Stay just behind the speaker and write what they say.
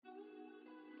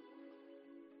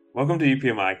Welcome to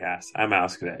EPMI Cast. I'm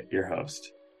Alex Cadet, your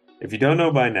host. If you don't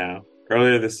know by now,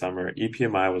 earlier this summer,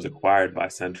 EPMI was acquired by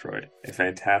Centroid, a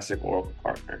fantastic Oracle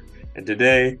partner. And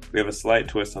today, we have a slight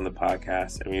twist on the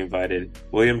podcast, and we invited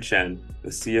William Chen, the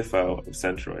CFO of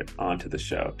Centroid, onto the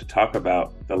show to talk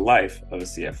about the life of a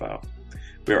CFO.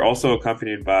 We are also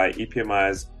accompanied by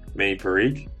EPMI's Minie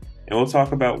Parikh, and we'll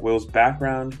talk about Will's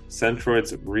background,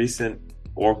 Centroid's recent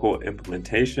Oracle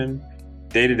implementation,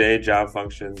 day-to-day job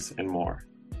functions, and more.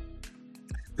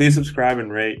 Please subscribe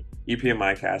and rate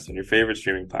EPMI Cast on your favorite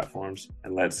streaming platforms,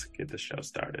 and let's get the show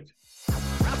started.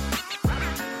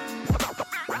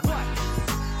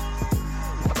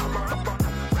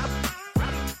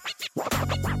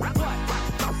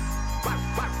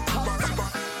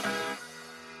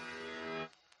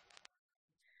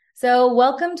 So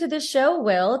welcome to the show,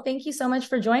 Will. Thank you so much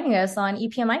for joining us on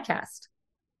EPMI Cast.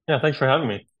 Yeah, thanks for having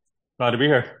me. Glad to be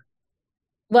here.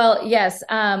 Well, yes,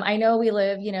 I know we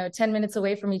live, 10 minutes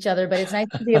away from each other, but it's nice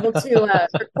to be able to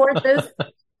record this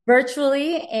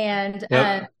virtually. And,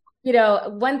 Yep.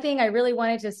 one thing I really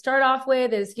wanted to start off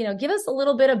with is, give us a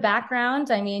little bit of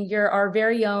background. I mean, you're our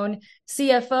very own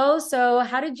CFO. So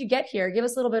how did you get here? Give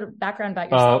us a little bit of background about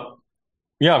yourself.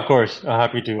 Yeah, of course.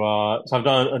 Happy to. So I've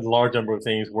done a large number of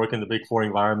things, work in the Big Four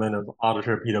environment of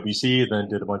auditor at PwC, then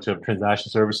did a bunch of transaction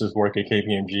services work at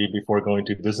KPMG before going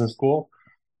to business school.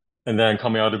 And then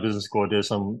coming out of business school, did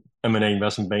some M&A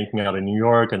investment banking out in New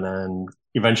York, and then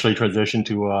eventually transitioned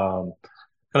to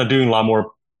kind of doing a lot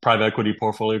more private equity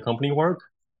portfolio company work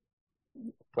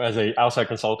as a outside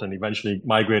consultant, eventually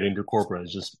migrating to corporate.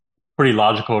 It's just pretty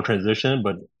logical transition,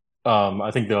 but I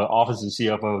think the office of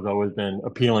CFO has always been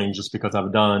appealing just because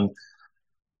I've done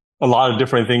a lot of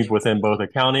different things within both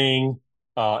accounting,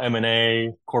 M&A,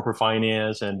 corporate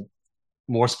finance, and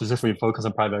more specifically focus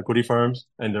on private equity firms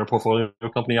and their portfolio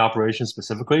company operations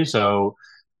specifically. So,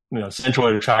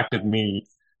 Centroid attracted me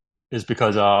is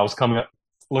because I was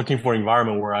looking for an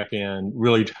environment where I can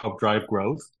really help drive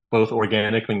growth, both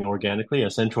organically and inorganically.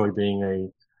 As Centroid being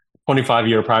a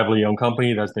 25-year privately owned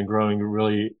company that's been growing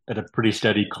really at a pretty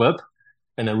steady clip,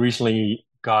 and then recently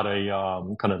got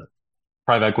a kind of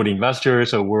private equity investor,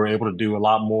 so we're able to do a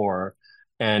lot more,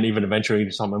 and even eventually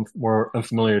into some more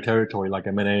unfamiliar territory like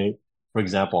M&A, for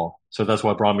example. So that's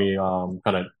what brought me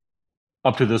kind of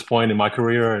up to this point in my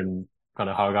career and kind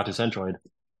of how I got to Centroid.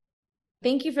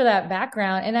 Thank you for that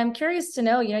background. And I'm curious to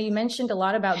know, you mentioned a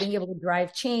lot about being able to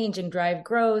drive change and drive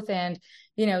growth and,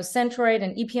 Centroid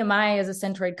and EPMI as a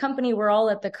Centroid company, we're all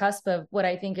at the cusp of what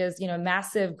I think is,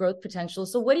 massive growth potential.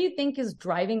 So what do you think is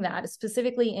driving that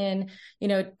specifically in,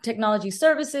 technology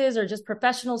services or just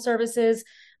professional services?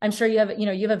 I'm sure you have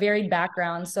a varied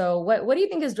background. So what do you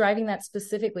think is driving that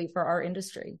specifically for our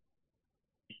industry?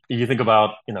 You think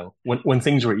about, when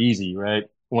things were easy, right?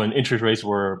 When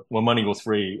money was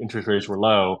free, interest rates were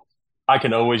low. I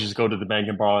can always just go to the bank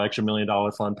and borrow an extra $1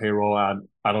 million fund payroll.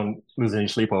 I don't lose any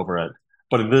sleep over it.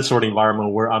 But in this sort of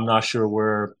environment where I'm not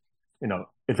sure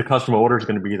if the customer order is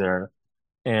going to be there,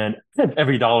 and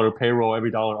every dollar of payroll,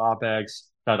 every dollar OpEx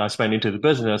that I spend into the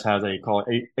business has a call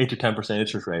it 8 to 10%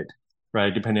 interest rate,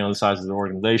 right? Depending on the size of the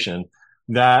organization.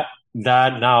 That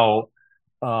now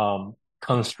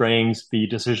constrains the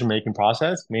decision-making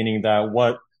process, meaning that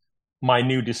what my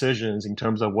new decisions in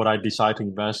terms of what I decide to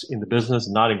invest in the business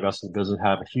and not invest in the business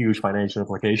have huge financial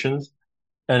implications.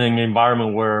 And in an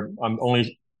environment where I'm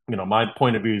only, my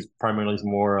point of view is primarily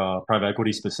more private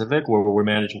equity specific, where we're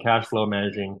managing cash flow,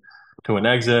 managing to an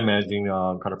exit, managing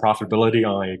kind of profitability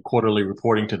on a quarterly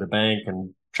reporting to the bank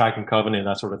and tracking covenant,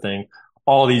 that sort of thing.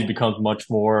 All of these becomes much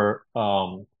more,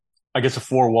 I guess the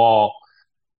four wall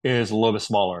is a little bit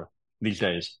smaller these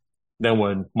days than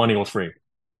when money was free.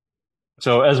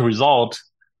 So as a result,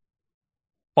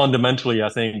 fundamentally, I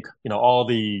think, all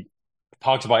the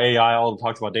talks about AI, all the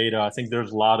talks about data, I think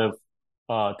there's a lot of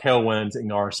tailwinds in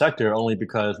our sector only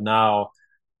because now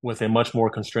with a much more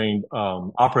constrained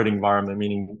operating environment,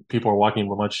 meaning people are walking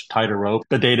with a much tighter rope,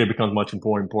 the data becomes much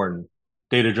more important.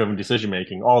 Data-driven decision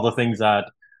making, all the things that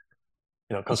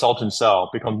consultants sell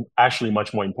become actually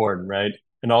much more important, right?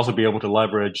 And also be able to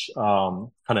leverage kind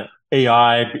of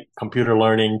AI, computer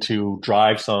learning to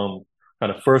drive some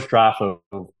kind of first draft of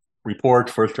report,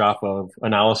 first draft of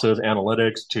analysis,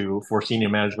 analytics for senior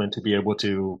management to be able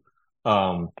to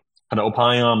kind of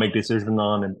opine on, make decisions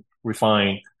on, and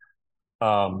refine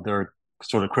their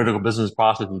sort of critical business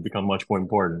processes become much more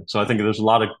important. So I think there's a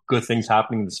lot of good things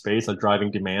happening in the space that's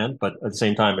driving demand, but at the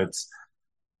same time, it's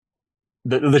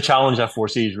the challenge I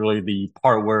foresee is really the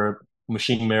part where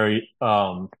the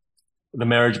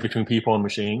marriage between people and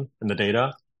machine and the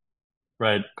data,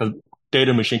 right? Because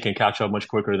data and machine can catch up much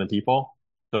quicker than people.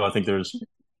 So I think there's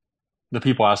the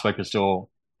people aspect is still,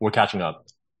 we're catching up.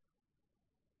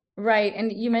 Right.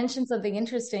 And you mentioned something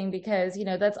interesting because,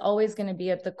 that's always going to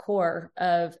be at the core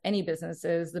of any business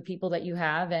is the people that you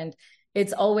have. And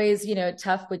it's always,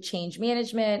 tough with change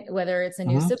management, whether it's a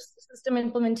new system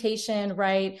implementation,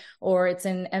 right? Or it's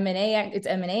an M&A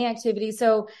activity.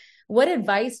 So what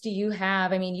advice do you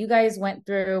have? I mean,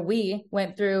 we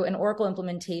went through an Oracle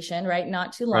implementation, right?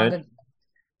 Not too long Right. ago.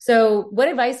 So what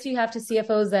advice do you have to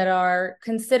CFOs that are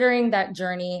considering that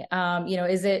journey?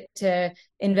 Is it to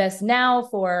invest now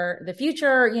for the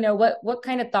future? What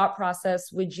kind of thought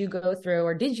process would you go through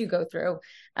or did you go through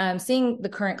seeing the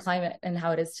current climate and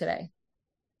how it is today?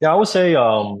 Yeah, I would say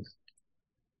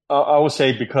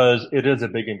because it is a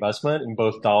big investment in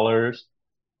both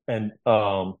and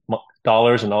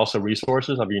dollars and also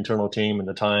resources of your internal team and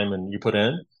the time and you put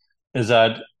in, is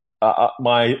that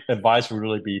my advice would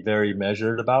really be very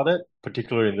measured about it,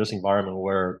 particularly in this environment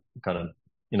where kind of,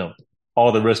 you know,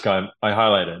 all the risk I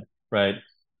highlighted, right?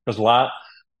 Because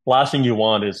last thing you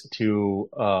want is to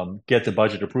get the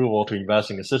budget approval to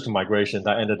invest in a system migration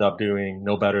that ended up doing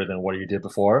no better than what you did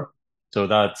before. So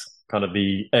that's kind of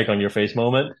the egg on your face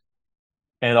moment.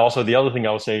 And also the other thing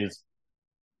I would say is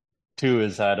too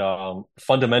is that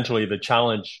fundamentally the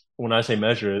challenge, when I say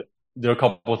measure, there are a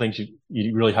couple of things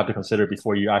you really have to consider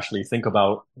before you actually think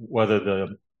about whether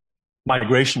the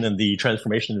migration and the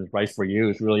transformation is right for you.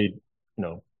 Is really,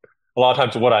 a lot of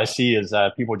times what I see is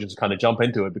that people just kind of jump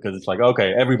into it because it's like,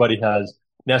 okay, everybody has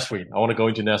NetSuite. I want to go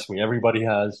into NetSuite. Everybody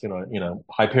has,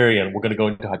 Hyperion. We're going to go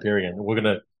into Hyperion. We're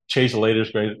going to chase the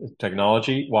latest great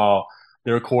technology while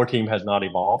their core team has not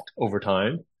evolved over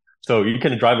time. So you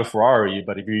can drive a Ferrari,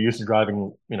 but if you're used to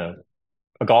driving,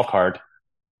 a golf cart,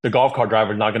 the golf cart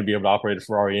driver is not going to be able to operate a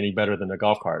Ferrari any better than a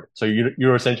golf cart. So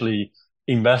you're essentially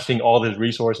investing all this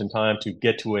resource and time to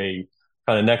get to a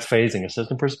kind of next phase in a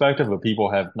system perspective, but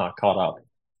people have not caught up.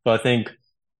 So I think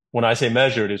when I say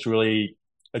measured, it's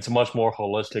a much more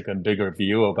holistic and bigger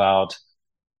view about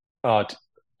uh,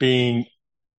 being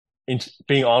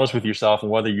being honest with yourself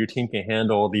and whether your team can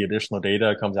handle the additional data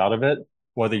that comes out of it,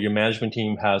 whether your management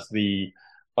team has the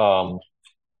um,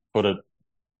 sort of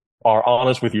are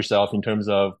honest with yourself in terms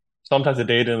of sometimes the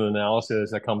data and the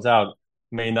analysis that comes out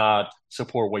may not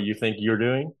support what you think you're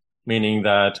doing, meaning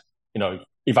that,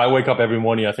 if I wake up every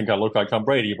morning, I think I look like Tom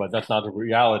Brady, but that's not the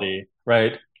reality,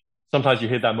 right? Sometimes you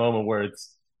hit that moment where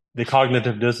it's the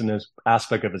cognitive dissonance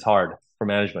aspect of it's hard for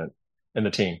management and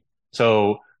the team.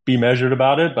 So be measured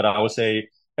about it, but I would say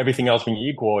everything else being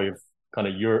equal, if kind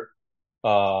of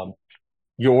um,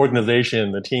 your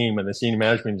organization, the team, and the senior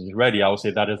management is ready, I would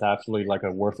say that is absolutely like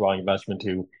a worthwhile investment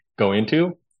to go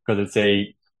into because it's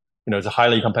a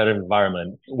highly competitive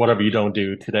environment. Whatever you don't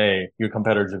do today, your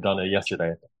competitors have done it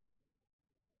yesterday.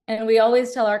 And we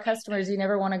always tell our customers, you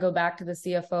never want to go back to the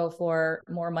CFO for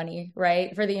more money,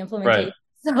 right? For the implementation. Right.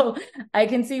 So I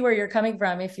can see where you're coming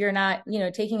from. If you're not,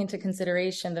 taking into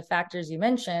consideration the factors you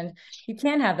mentioned, you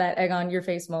can have that egg on your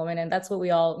face moment. And that's what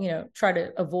we all, try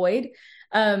to avoid.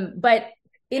 But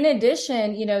in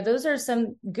addition, those are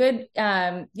some good,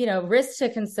 risks to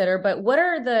consider. But what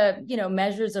are the,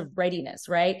 measures of readiness,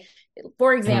 right?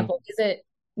 For example, is it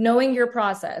knowing your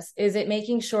process? Is it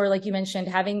making sure, like you mentioned,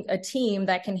 having a team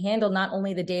that can handle not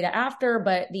only the data after,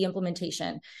 but the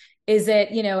implementation? Is it,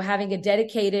 having a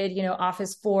dedicated,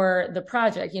 office for the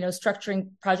project, structuring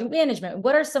project management?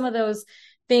 What are some of those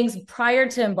things prior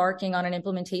to embarking on an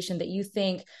implementation that you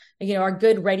think, are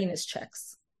good readiness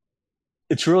checks?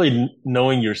 It's really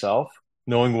knowing yourself,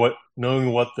 knowing what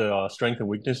the strengths and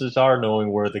weaknesses are,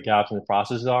 knowing where the gaps in the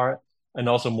processes are, and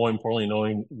also more importantly,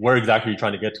 knowing where exactly you're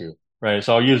trying to get to. Right.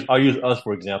 So I'll use us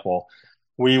for example.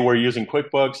 We were using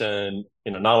QuickBooks and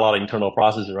not a lot of internal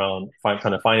processes around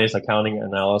kind of finance, accounting,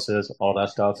 analysis, all that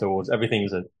stuff. So it was everything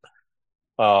is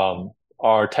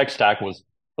our tech stack was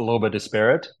a little bit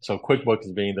disparate. So QuickBooks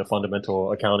is being the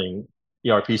fundamental accounting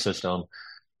ERP system.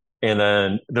 And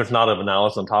then there's not of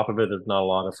analysis on top of it. There's not a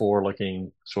lot of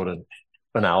forward-looking sort of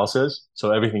analysis.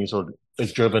 So everything sort of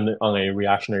is driven on a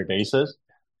reactionary basis.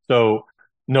 So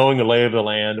knowing the lay of the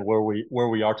land, where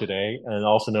we are today, and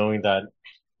also knowing that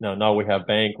now we have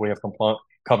bank, we have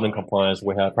covenant compliance,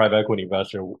 we have private equity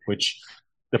investor, which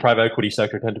the private equity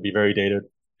sector tend to be very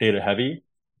data heavy,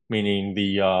 meaning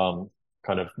the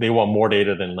kind of they want more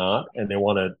data than not, and they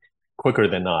want it quicker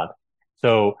than not.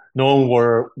 So knowing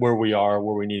where we are,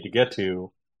 where we need to get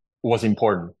to was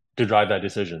important to drive that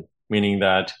decision. Meaning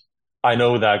that I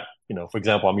know that, for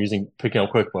example, picking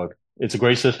up QuickBook. It's a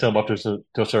great system up to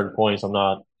a certain point. So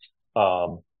I'm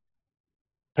not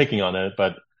picking on it,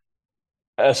 but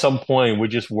at some point we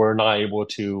just were not able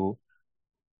to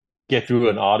get through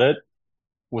an audit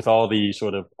with all the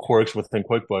sort of quirks within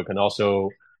QuickBook and also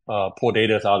pull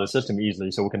data out of the system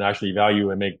easily so we can actually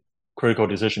evaluate and make critical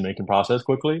decision-making process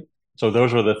quickly. So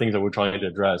those were the things that we're trying to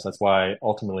address. That's why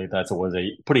ultimately that was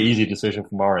a pretty easy decision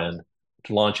from our end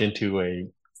to launch into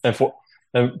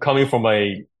and coming from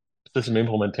a system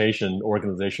implementation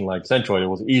organization like Centroid, it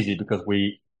was easy because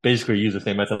we basically use the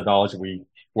same methodology. We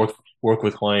work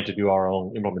with client to do our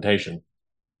own implementation.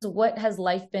 So what has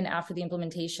life been after the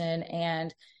implementation?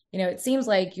 And, it seems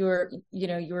like you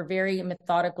were very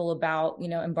methodical about,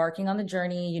 embarking on the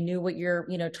journey. You knew what your,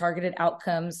 targeted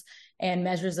outcomes and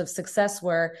measures of success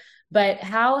were, but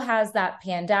how has that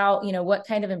panned out? What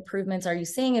kind of improvements are you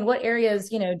seeing, and what areas,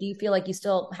 do you feel like you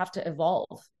still have to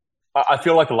evolve? I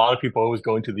feel like a lot of people always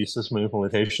go into the system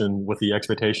implementation with the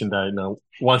expectation that,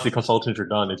 once the consultants are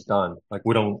done, it's done. Like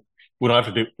we don't have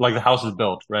to do, like the house is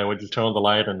built, right? We just turn on the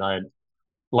light and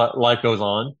life goes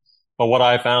on. But what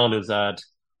I found is that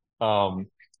um,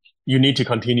 you need to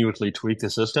continuously tweak the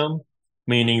system,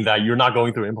 meaning that you're not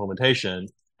going through implementation,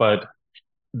 but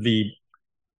the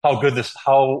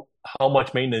how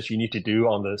much maintenance you need to do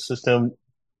on the system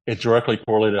is directly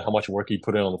correlated to how much work you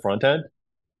put in on the front end.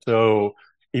 So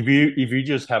if you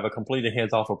just have a completely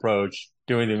hands-off approach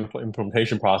during the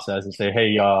implementation process and say,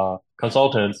 hey,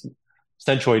 consultants,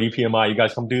 Centroid EPMI, you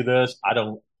guys come do this.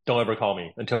 Don't ever call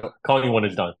me when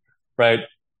it's done, right?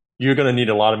 You're going to need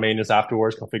a lot of maintenance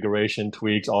afterwards, configuration,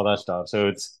 tweaks, all that stuff. So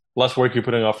it's less work you're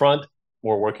putting up front,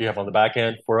 more work you have on the back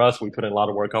end. For us, we put in a lot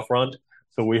of work up front.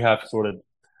 So we have sort of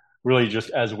really just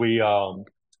as we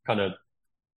kind of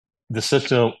the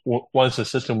system, once the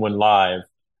system went live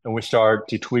and we start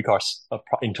to tweak our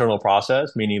internal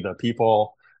process, meaning the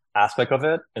people aspect of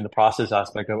it and the process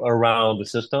aspect of around the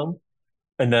system.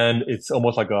 And then it's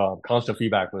almost like a constant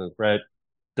feedback loop, right?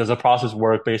 Does the process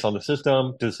work based on the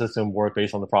system? Does the system work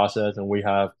based on the process? And we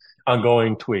have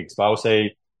ongoing tweaks. But I would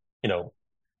say,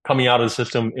 coming out of the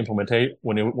system implementate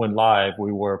when it went live,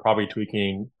 we were probably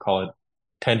tweaking, call it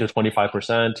 10 to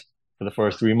 25% for the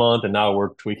first 3 months, and now we're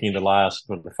tweaking the last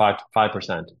sort of the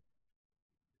 5%.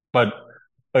 But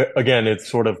again, it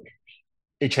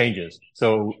changes.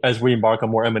 So as we embark on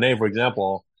more M&A, for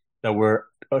example, that we're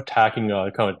attacking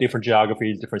kind of different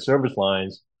geographies, different service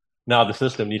lines. Now the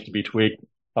system needs to be tweaked.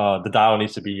 The dial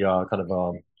needs to be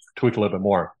tweaked a little bit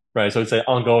more, right? So it's an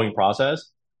ongoing process.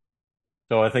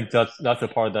 So I think that's the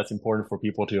part that's important for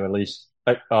people to at least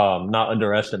not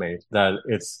underestimate that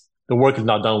the work is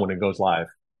not done when it goes live.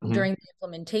 During the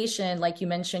implementation, like you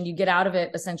mentioned, you get out of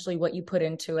it essentially what you put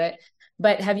into it.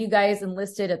 But have you guys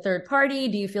enlisted a third party?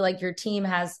 Do you feel like your team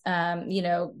has,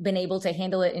 been able to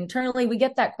handle it internally? We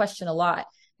get that question a lot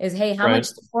is, hey, how much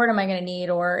support am I going to need?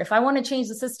 Or if I want to change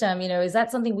the system, is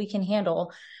that something we can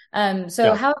handle?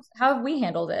 How have we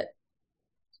handled it?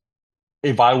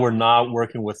 If I were not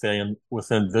working within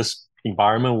this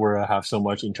environment where I have so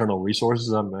much internal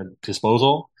resources at my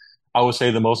disposal, I would say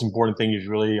the most important thing is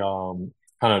really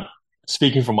kind of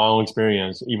speaking from my own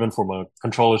experience, even from a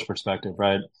controller's perspective,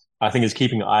 right? I think it's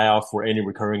keeping an eye out for any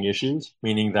recurring issues,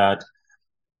 meaning that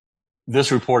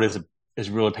this report is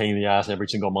really a pain in the ass every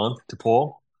single month to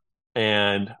pull,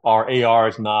 and our AR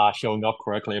is not showing up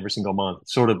correctly every single month.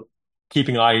 Sort of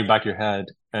keeping an eye in the back of your head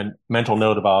and mental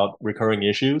note about recurring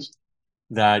issues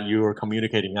that you are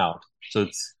communicating out. So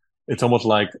it's almost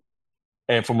like,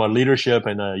 and from a leadership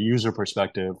and a user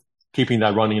perspective, keeping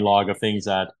that running log of things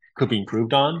that could be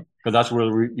improved on, because that's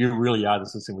where you really add the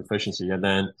system efficiency. And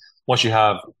then once you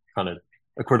have kind of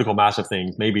a critical mass of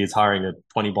things, maybe it's hiring a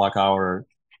 20 block hour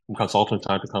consultant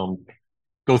time to come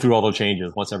go through all those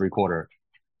changes once every quarter.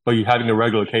 But you having a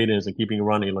regular cadence and keeping a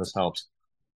running list helps.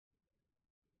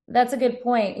 That's a good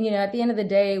point. At the end of the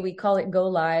day, we call it go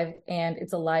live, and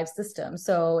it's a live system.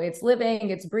 So it's living,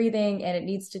 it's breathing, and it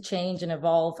needs to change and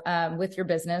evolve with your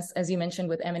business, as you mentioned,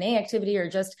 with M&A activity, or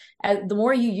just the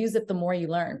more you use it, the more you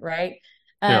learn, right?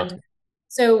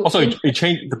 So also,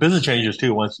 the business changes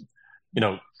too. Once,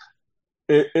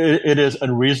 it is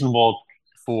unreasonable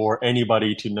for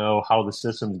anybody to know how the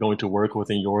system is going to work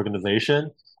within your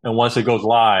organization. And once it goes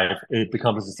live, it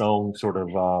becomes its own sort of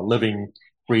living,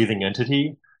 breathing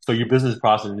entity. So your business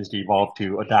process needs to evolve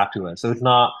to adapt to it. So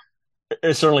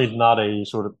it's certainly not a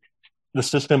sort of the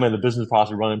system and the business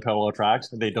process run in parallel tracks.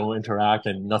 They don't interact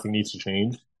and nothing needs to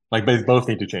change. Like they both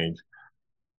need to change.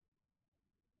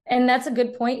 And that's a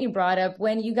good point you brought up.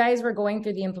 When you guys were going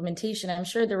through the implementation, I'm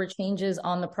sure there were changes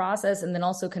on the process and then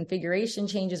also configuration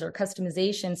changes or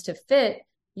customizations to fit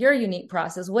your unique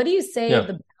process. What do you say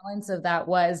the balance of that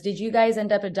was? Did you guys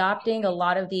end up adopting a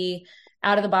lot of the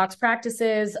out of the box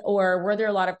practices, or were there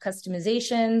a lot of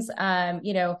customizations?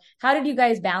 How did you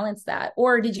guys balance that?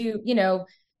 Or did you,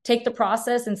 take the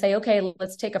process and say, okay,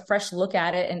 let's take a fresh look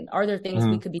at it, and are there things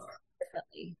we could be doing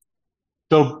differently?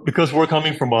 So because we're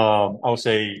coming from, I would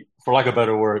say, for lack of a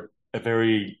better word, a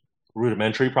very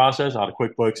rudimentary process out of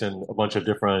QuickBooks and a bunch of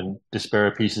different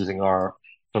disparate pieces in our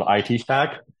sort of IT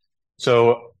stack.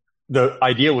 So the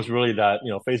idea was really that,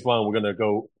 phase one, we're going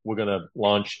to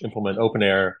launch, implement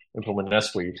OpenAir, implement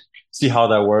NetSuite, see how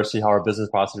that works, see how our business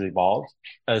process evolves.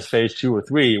 As phase two or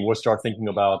three, we'll start thinking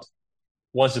about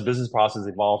once the business process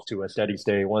evolves to a steady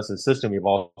state, once the system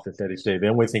evolves to a steady state,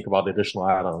 then we think about the additional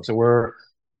add-ons. So we're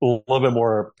a little bit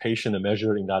more patient and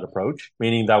measured in that approach,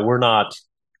 meaning that we're not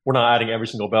adding every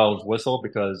single bell and whistle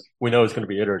because we know it's going to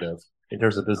be iterative in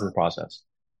terms of business process.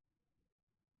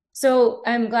 So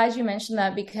I'm glad you mentioned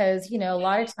that because, a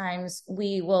lot of times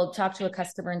we will talk to a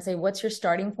customer and say, what's your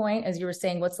starting point? As you were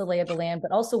saying, what's the lay of the land,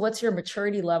 but also what's your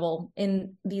maturity level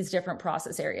in these different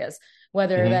process areas,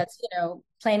 whether that's,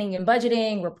 planning and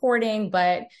budgeting, reporting.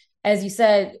 But as you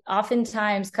said,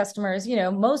 oftentimes customers,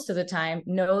 most of the time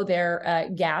know their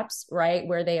gaps, right,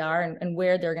 where they are and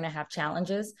where they're going to have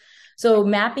challenges. So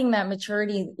mapping that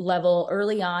maturity level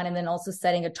early on, and then also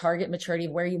setting a target maturity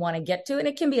of where you want to get to. And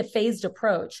it can be a phased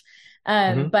approach.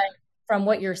 But from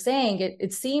what you're saying,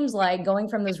 it seems like going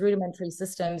from those rudimentary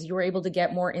systems, you were able to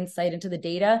get more insight into the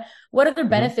data. What other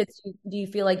benefits do you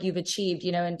feel like you've achieved,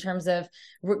 in terms of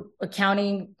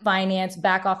accounting, finance,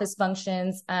 back office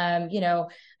functions? I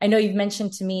know you've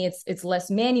mentioned to me it's less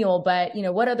manual, but,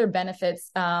 what other benefits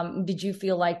did you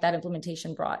feel like that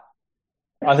implementation brought?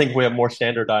 I think we have more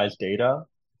standardized data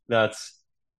that's,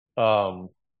 I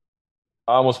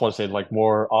almost want to say like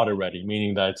more audit ready,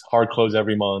 meaning that it's hard close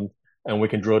every month and we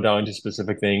can drill down into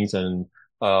specific things. And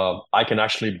I can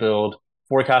actually build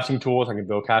forecasting tools. I can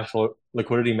build cash flow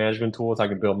liquidity management tools. I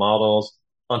can build models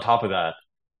on top of that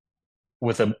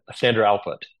with a standard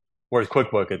output. Whereas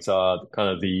QuickBook, it's kind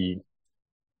of the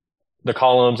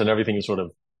columns and everything is sort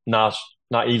of not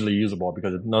easily usable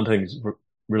because nothing's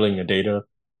really in a data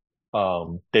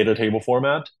table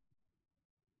format.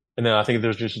 And then I think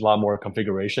there's just a lot more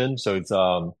configuration. So it's,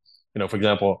 for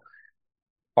example,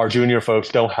 our junior folks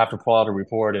don't have to pull out a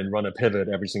report and run a pivot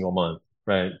every single month,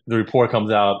 right? The report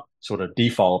comes out sort of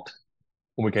default,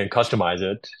 and we can customize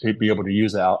it to be able to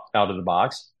use it out of the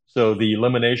box. So the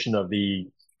elimination of the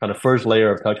kind of first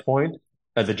layer of touch point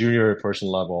at the junior person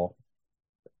level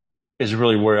is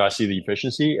really where I see the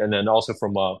efficiency. And then also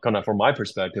from my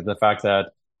perspective, the fact that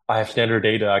I have standard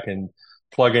data I can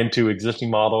plug into existing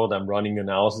model that I'm running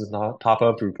analysis on top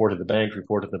of to report to the bank,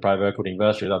 report to the private equity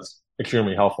investor. That's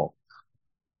extremely helpful.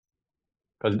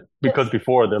 Because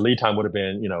before the lead time would have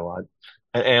been,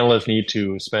 an analyst need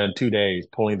to spend 2 days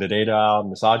pulling the data out,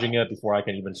 massaging it before I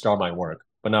can even start my work.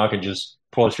 But now I can just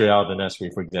pull it straight out of the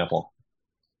NetSuite, for example.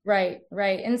 Right.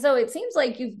 And so it seems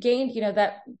like you've gained,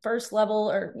 that first level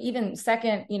or even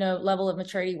second, level of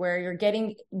maturity where you're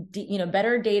getting,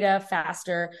 better data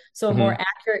faster. So a more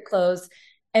accurate close.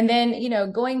 And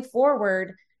then, going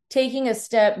forward, taking a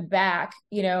step back,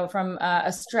 from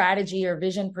a strategy or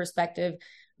vision perspective,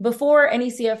 before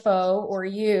any CFO or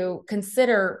you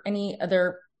consider any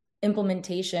other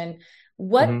implementation,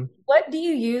 what do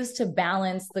you use to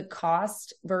balance the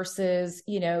cost versus,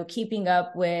 keeping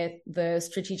up with the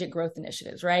strategic growth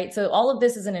initiatives, right? So all of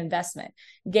this is an investment.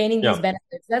 Gaining these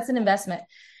benefits, that's an investment.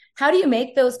 How do you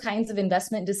make those kinds of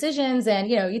investment decisions? And,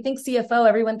 you think CFO,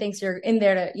 everyone thinks you're in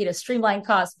there to, streamline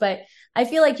costs, but I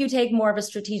feel like you take more of a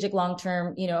strategic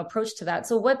long-term, approach to that.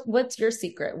 So what's your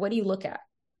secret? What do you look at?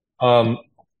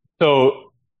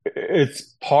 So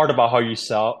it's part about how you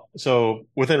sell. So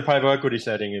within a private equity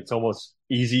setting, it's almost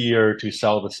easier to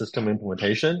sell the system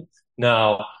implementation.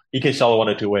 Now, you can sell it one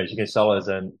of two ways. You can sell it as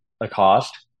a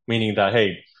cost, meaning that,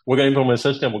 hey, we're going to implement a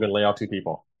system, we're going to lay off 2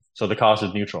 people. So the cost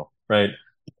is neutral, right?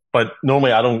 But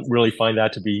normally I don't really find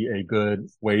that to be a good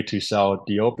way to sell a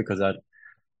deal because that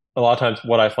a lot of times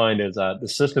what I find is that the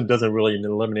system doesn't really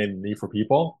eliminate the need for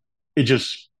people. It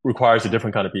just requires a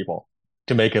different kind of people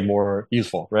to make it more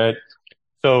useful, right?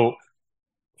 So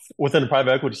within a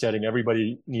private equity setting,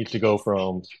 everybody needs to go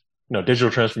from,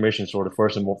 digital transformation sort of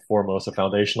first and foremost, a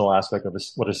foundational aspect of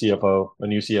what a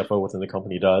new CFO within the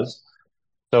company does.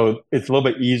 So it's a little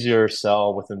bit easier to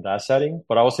sell within that setting.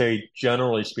 But I would say,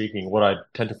 generally speaking, what I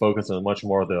tend to focus on much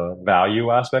more the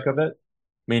value aspect of it,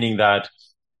 meaning that,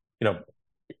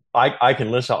 I can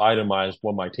list out itemized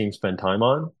what my team spend time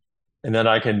on, and then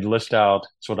I can list out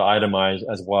sort of itemized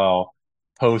as well,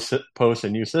 post a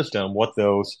new system, what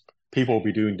those people will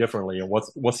be doing differently and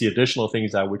what's the additional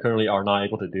things that we currently are not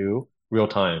able to do real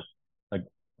time, like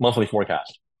monthly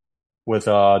forecast. With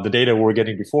the data we were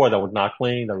getting before that was not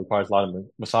clean, that requires a lot of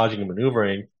massaging and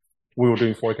maneuvering, we were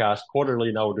doing forecast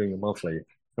quarterly, now we're doing it monthly.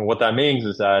 And And what that means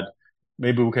is that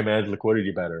maybe we can manage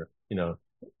liquidity better. If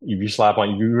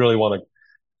you really want to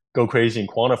go crazy and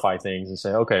quantify things and say,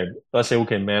 okay, let's say we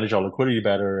can manage our liquidity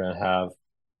better and have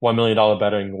 $1 million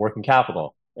better in working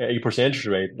capital, 8% interest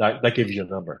rate, that gives you a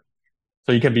number.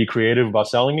 So you can be creative about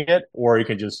selling it, or you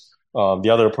can just,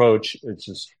 the other approach is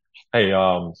just, hey,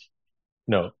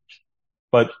 no.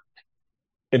 But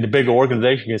in the bigger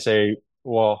organization, you can say,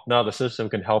 well, now the system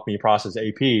can help me process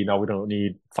AP. Now we don't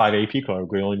need 5 AP clerks.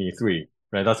 We only need 3,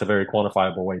 right? That's a very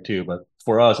quantifiable way too. But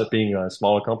for us, as being a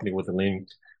smaller company with a lean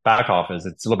back office,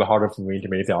 it's a little bit harder for me to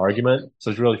make the argument. So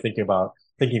it's really thinking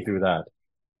through that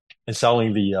and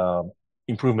selling the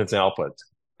improvements in output.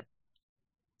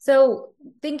 So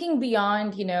thinking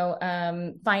beyond,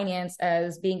 finance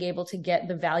as being able to get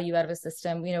the value out of a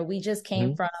system, we just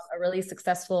came from a really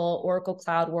successful Oracle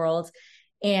Cloud world.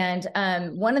 And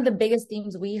one of the biggest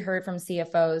themes we heard from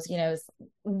CFOs, is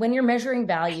when you're measuring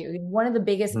value, one of the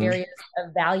biggest areas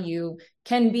of value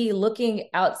can be looking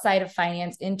outside of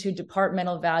finance into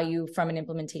departmental value from an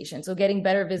implementation. So getting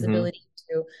better visibility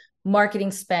to marketing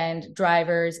spend,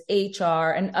 drivers, HR,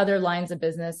 and other lines of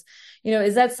business.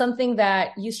 Is that something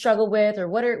that you struggle with, or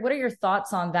what are your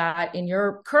thoughts on that in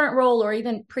your current role or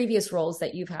even previous roles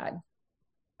that you've had?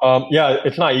 Yeah,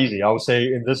 it's not easy. I would say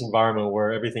in this environment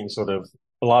where everything's sort of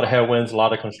a lot of headwinds, a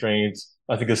lot of constraints,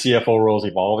 I think the CFO role is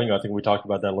evolving. I think we talked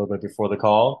about that a little bit before the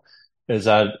call, is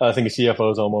that I think a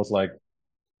CFO is almost like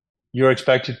you're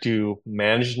expected to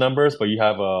manage numbers, but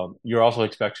you're also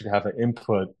expected to have an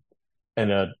input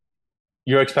and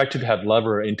you're expected to have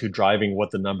lever into driving what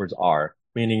the numbers are,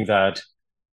 meaning that,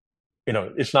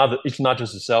 it's not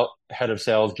just a head of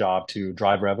sales job to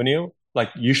drive revenue. Like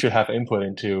you should have input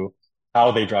into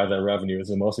how they drive that revenue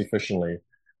the most efficiently.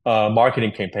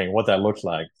 Marketing campaign, what that looks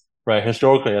like, right?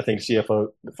 Historically, I think CFO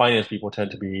finance people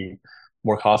tend to be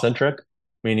more cost centric,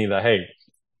 meaning that, hey,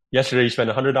 yesterday you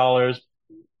spent $100.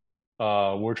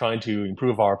 We're trying to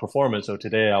improve our performance. So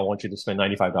today I want you to spend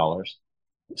 $95.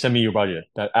 Send me your budget.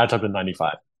 That adds up to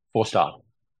 95, full stop.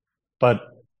 But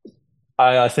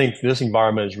I think this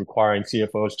environment is requiring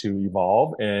CFOs to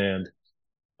evolve. And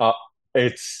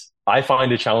I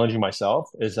find it challenging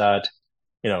myself is that,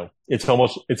 it's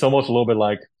almost a little bit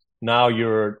like now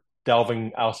you're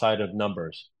delving outside of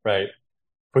numbers, right?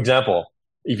 For example,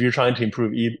 if you're trying to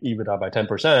improve EBITDA by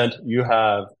 10%, you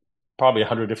have probably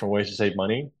 100 different ways to save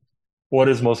money. What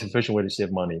is the most efficient way to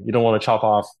save money? You don't want to chop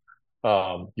off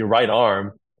your right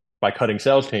arm by cutting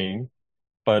sales team,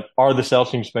 but are the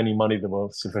sales team spending money the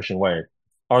most efficient way?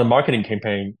 Are the marketing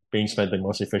campaign being spent the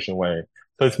most efficient way?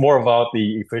 So it's more about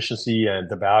the efficiency and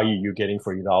the value you're getting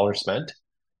for your dollar spent,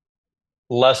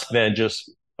 less than just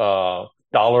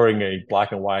dollaring a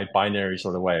black and white binary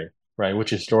sort of way, right?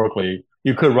 Which historically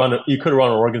you could run an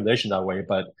organization that way,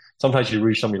 but sometimes you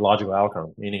reach some illogical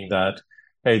outcome, meaning that,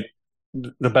 hey,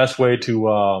 the best way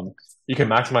to you can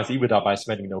maximize EBITDA by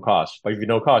spending no cost, but if you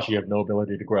no cost, you have no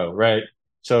ability to grow, right?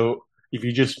 So if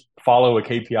you just follow a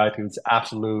KPI to its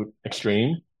absolute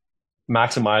extreme,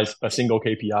 maximize a single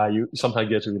KPI, you sometimes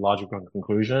get to a logical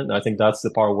conclusion. And I think that's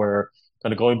the part where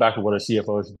kind of going back to what a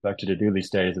CFO is expected to do these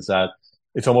days is that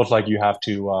it's almost like you have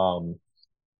to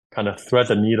kind of thread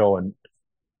the needle and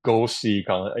go see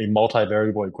kind of a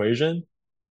multivariable equation.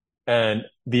 And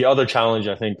the other challenge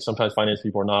I think sometimes finance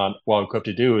people are not well equipped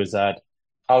to do is that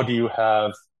how do you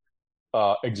have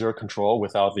exert control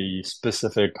without the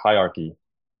specific hierarchy?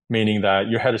 Meaning that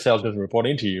your head of sales doesn't report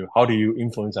into you. How do you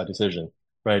influence that decision,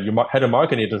 right? Your head of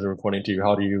marketing doesn't report into you.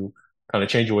 How do you kind of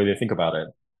change the way they think about it?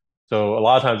 So a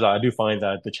lot of times I do find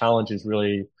that the challenge is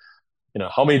really,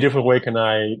 how many different ways can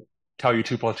I tell you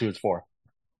 2 + 2 is 4,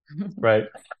 right?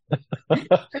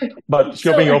 But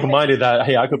still being open-minded that,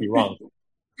 hey, I could be wrong.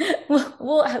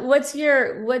 Well, what's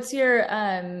your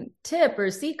tip or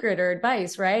secret or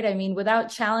advice, right? I mean, without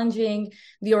challenging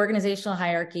the organizational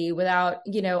hierarchy, without,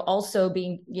 also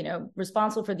being,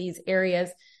 responsible for these areas,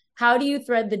 how do you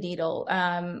thread the needle?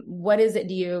 What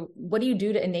do you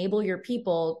do to enable your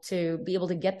people to be able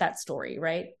to get that story,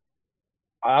 right?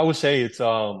 I would say it's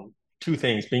 2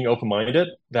 things, being open-minded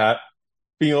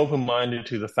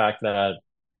to the fact that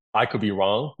I could be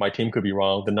wrong, my team could be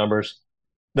wrong, the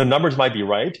numbers might be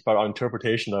right, but our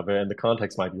interpretation of it and the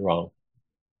context might be wrong.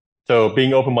 So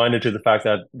being open-minded to the fact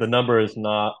that the number in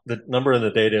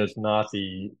the data is not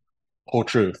the whole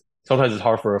truth. Sometimes it's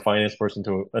hard for a finance person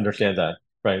to understand that,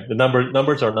 right? The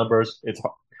numbers are numbers.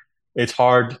 It's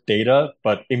hard data,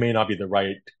 but it may not be the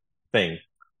right thing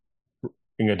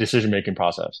in a decision-making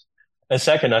process. And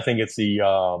second, I think it's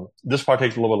this part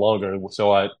takes a little bit longer.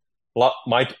 So I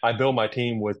build my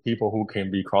team with people who can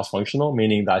be cross-functional,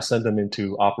 meaning that I send them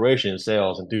into operations,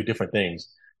 sales, and do different things.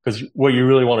 Because what you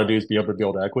really want to do is be able to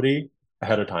build equity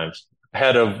ahead of times,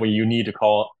 ahead of when you need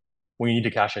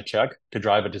to cash a check to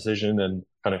drive a decision and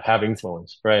kind of have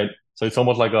influence, right? So it's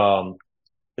almost like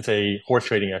it's a horse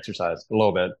trading exercise a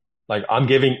little bit. Like I'm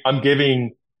giving,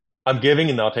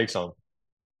 and I'll take some,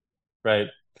 right?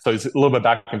 So it's a little bit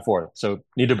back and forth. So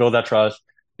need to build that trust.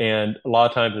 And a lot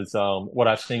of times it's what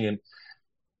I've seen in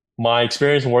my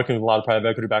experience in working with a lot of private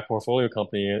equity backed portfolio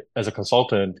company as a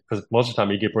consultant, because most of the time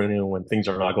you get brought in when things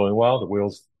are not going well, the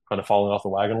wheels kind of falling off the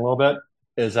wagon a little bit,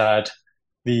 is that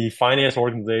the finance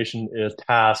organization is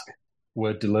tasked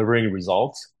with delivering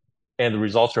results, and the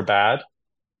results are bad.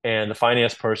 And the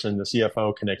finance person, the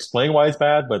CFO, can explain why it's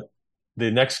bad, but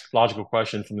the next logical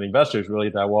question from the investor is really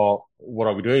that, well, what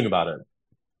are we doing about it?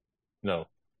 No.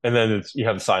 And then you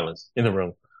have silence in the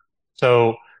room.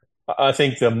 So I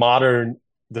think the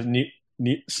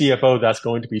new CFO that's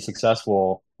going to be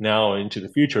successful now into the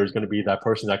future is going to be that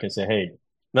person that can say, hey,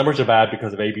 numbers are bad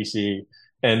because of ABC,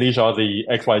 and these are the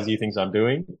XYZ things I'm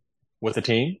doing with the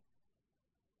team.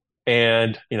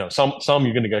 And, some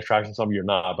you're going to get traction, some you're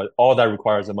not, but all that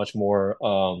requires a much more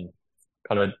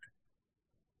kind of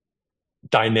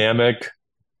dynamic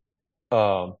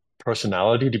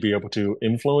personality to be able to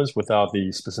influence without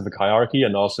the specific hierarchy.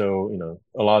 And also,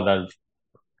 a lot of that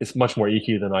is much more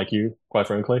EQ than IQ, quite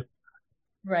frankly.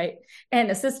 Right.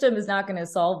 And a system is not going to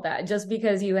solve that. Just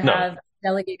because you have a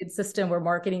delegated system where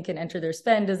marketing can enter their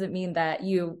spend doesn't mean that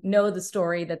you know the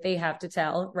story that they have to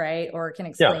tell, right? Or can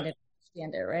explain it,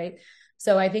 understand it, right?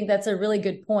 So I think that's a really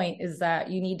good point, is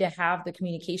that you need to have the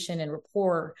communication and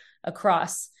rapport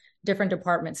across different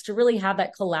departments to really have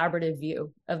that collaborative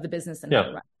view of the business and how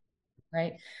to run,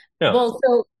 right? Yeah. Well,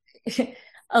 so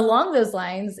along those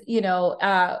lines,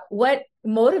 what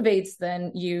motivates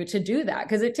then you to do that?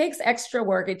 Because it takes extra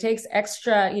work, it takes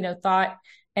extra, thought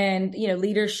and,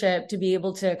 leadership to be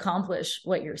able to accomplish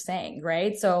what you're saying,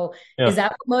 right? So is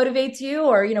that what motivates you,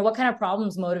 or, what kind of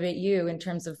problems motivate you in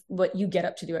terms of what you get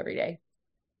up to do every day?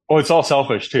 Well, it's all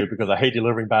selfish too, because I hate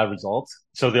delivering bad results.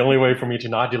 So the only way for me to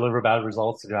not deliver bad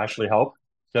results is to actually help.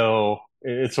 So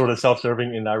it's sort of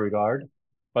self-serving in that regard.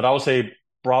 But I would say,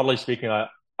 broadly speaking,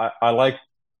 I like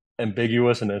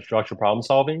ambiguous and unstructured problem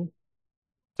solving.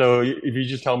 So if you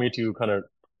just tell me to kind of,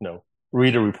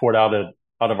 read a report out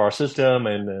of our system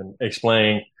and then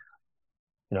explain,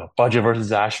 budget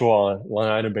versus actual on a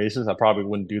line item basis, I probably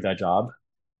wouldn't do that job.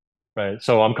 Right.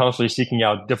 So I'm constantly seeking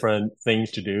out different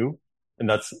things to do. And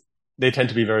they tend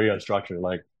to be very unstructured.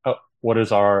 Like, what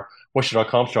should our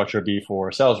comp structure be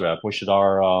for sales rep? What should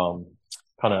our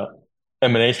kind of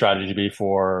M&A strategy be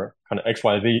for kind of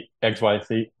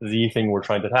XYZ thing we're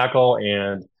trying to tackle,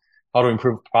 and how to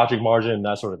improve project margin,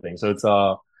 that sort of thing. So it's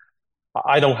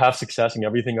I don't have success in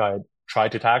everything I try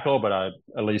to tackle, but I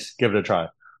at least give it a try.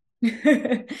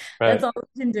 Right? That's all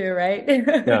we can do, right?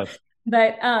 Yeah.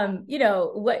 But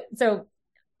so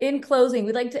in closing,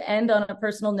 we'd like to end on a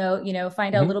personal note,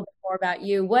 find out a little bit more about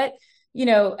you. What,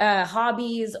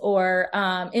 hobbies or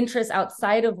interests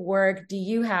outside of work do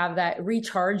you have that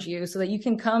recharge you so that you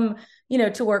can come,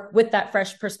 to work with that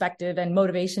fresh perspective and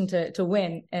motivation to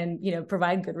win and,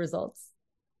 provide good results?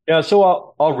 Yeah.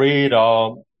 So I'll read,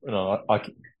 I'll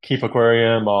keep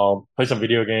aquarium, I'll play some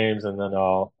video games, and then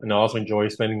I also enjoy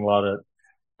spending a lot of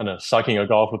kind of sucking at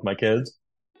golf with my kids.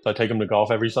 So I take them to golf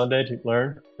every Sunday to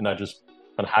learn, and I just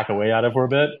kind of hack away at it for a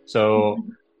bit. So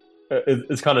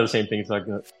it's kind of the same thing. It's like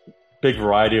a big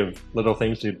variety of little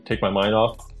things to take my mind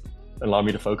off and allow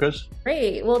me to focus.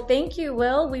 Great. Well, thank you,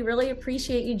 Will. We really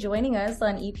appreciate you joining us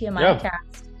on EPMI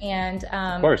Cast. And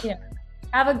of course.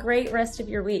 Have a great rest of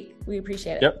your week. We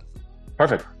appreciate it. Yep.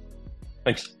 Perfect.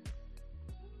 Thanks.